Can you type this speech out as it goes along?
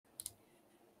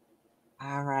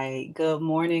All right. Good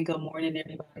morning,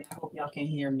 everybody. I hope y'all can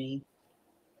hear me.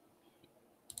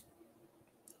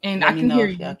 And Let I me can know hear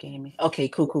if y'all you. can hear me. Okay,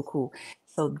 cool, cool, cool.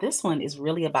 So this one is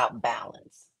really about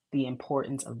balance, the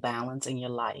importance of balance in your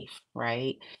life,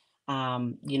 right?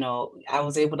 I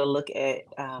was able to look at,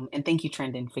 and thank you,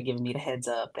 Trendon, for giving me the heads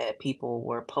up that people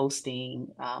were posting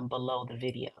below the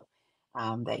video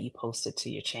that you posted to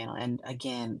your channel. And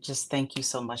again, just thank you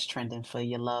so much, Trendon, for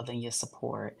your love and your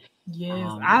support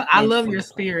Yes, I and love for your your platform.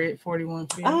 spirit, 41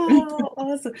 Fit. Oh,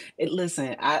 awesome.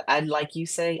 Listen, I like you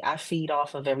say, I feed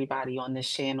off of everybody on this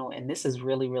channel, and this is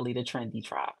really, really the trendy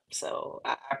tribe. So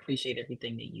I appreciate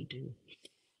everything that you do.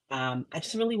 I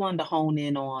just really wanted to hone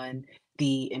in on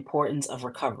the importance of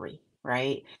recovery,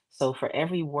 right? So for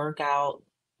every workout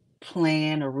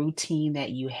plan or routine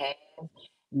that you have,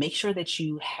 make sure that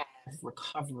you have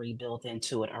recovery built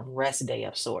into it, a rest day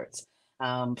of sorts.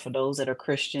 For those that are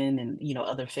Christian and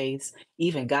other faiths,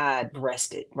 even God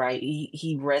rested, right?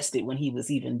 He rested when he was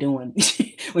even doing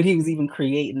when he was even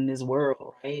creating this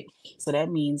world, right? So that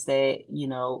means that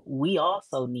we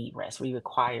also need rest. We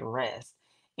require rest.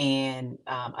 And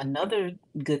another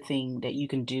good thing that you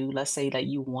can do, let's say that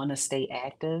you want to stay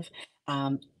active,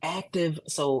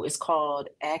 so it's called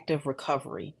active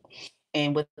recovery.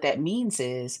 And what that means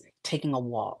is taking a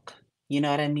walk. You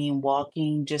know what I mean?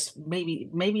 Walking just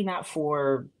maybe not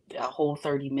for a whole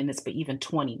 30 minutes, but even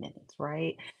 20 minutes,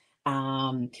 right?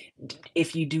 Um,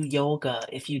 if you do yoga,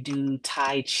 if you do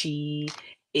Tai Chi,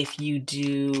 if you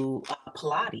do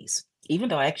Pilates, even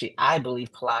though actually I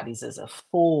believe Pilates is a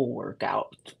full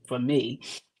workout for me,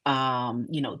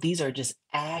 these are just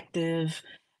active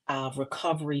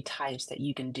recovery types that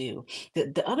you can do.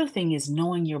 The other thing is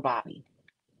knowing your body,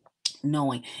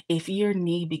 knowing if your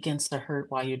knee begins to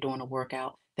hurt while you're doing a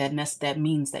workout, that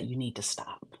means that you need to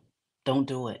stop. Don't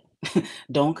do it.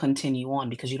 Don't continue on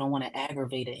because you don't want to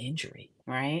aggravate an injury,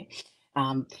 right?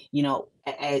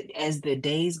 As the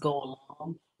days go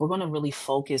along, we're going to really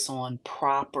focus on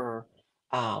proper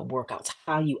workouts,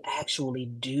 how you actually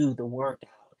do the workout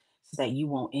so that you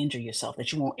won't injure yourself,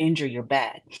 that you won't injure your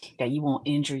back, that you won't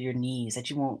injure your knees, that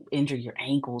you won't injure your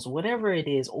ankles, whatever it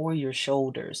is, or your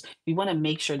shoulders. We want to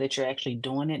make sure that you're actually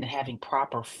doing it and having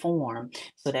proper form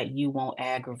so that you won't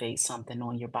aggravate something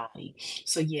on your body.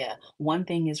 So, yeah, one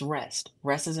thing is rest.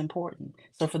 Rest is important.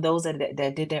 So, for those that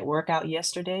did that workout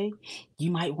yesterday,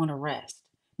 you might want to rest.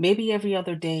 Maybe every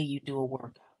other day you do a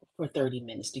workout for 30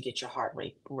 minutes to get your heart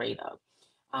rate up.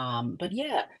 But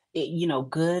yeah,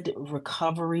 good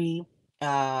recovery,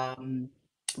 um,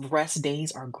 rest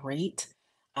days are great.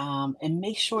 And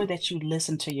make sure that you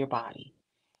listen to your body.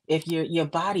 If your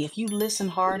body, if you listen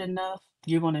hard enough,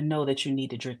 you're gonna know that you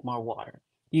need to drink more water.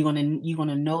 You're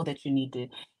gonna know that you need to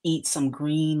eat some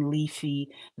green leafy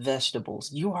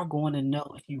vegetables. You are going to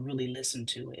know if you really listen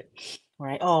to it.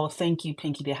 Right. Oh, thank you,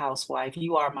 Pinky the housewife.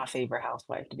 You are my favorite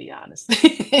housewife, to be honest.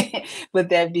 But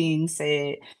that being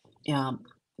said, um,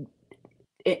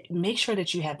 make sure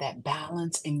that you have that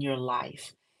balance in your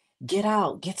life. Get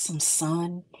out, get some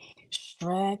sun,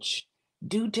 stretch,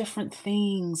 do different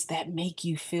things that make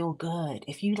you feel good.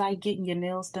 If you like getting your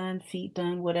nails done, feet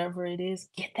done, whatever it is,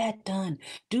 get that done.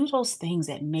 Do those things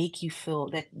that make you feel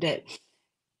that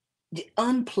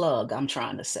unplug, I'm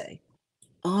trying to say.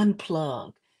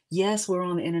 Unplug. Yes, we're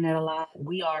on the internet a lot.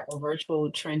 We are a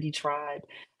virtual trendy tribe.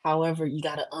 However, you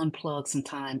got to unplug some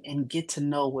time and get to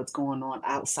know what's going on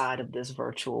outside of this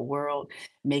virtual world.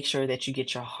 Make sure that you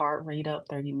get your heart rate up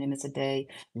 30 minutes a day.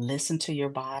 Listen to your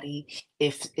body.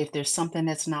 If there's something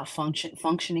that's not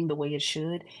functioning the way it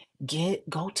should,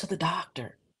 go to the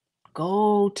doctor.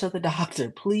 Go to the doctor,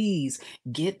 please.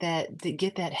 Get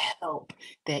that help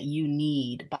that you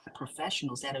need by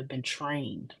professionals that have been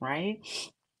trained, right?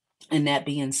 And that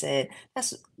being said,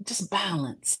 that's just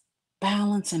balance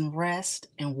and rest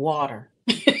and water.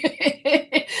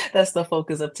 That's the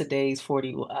focus of today's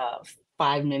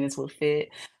 5 minutes with Fit.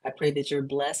 I pray that you're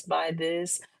blessed by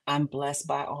this. I'm blessed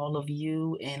by all of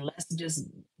you, and let's just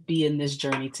be in this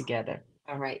journey together.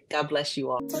 All right. God bless you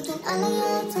all. Taking all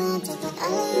of your time, taking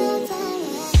all of your time.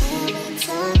 Yeah, we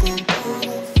talking about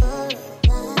it.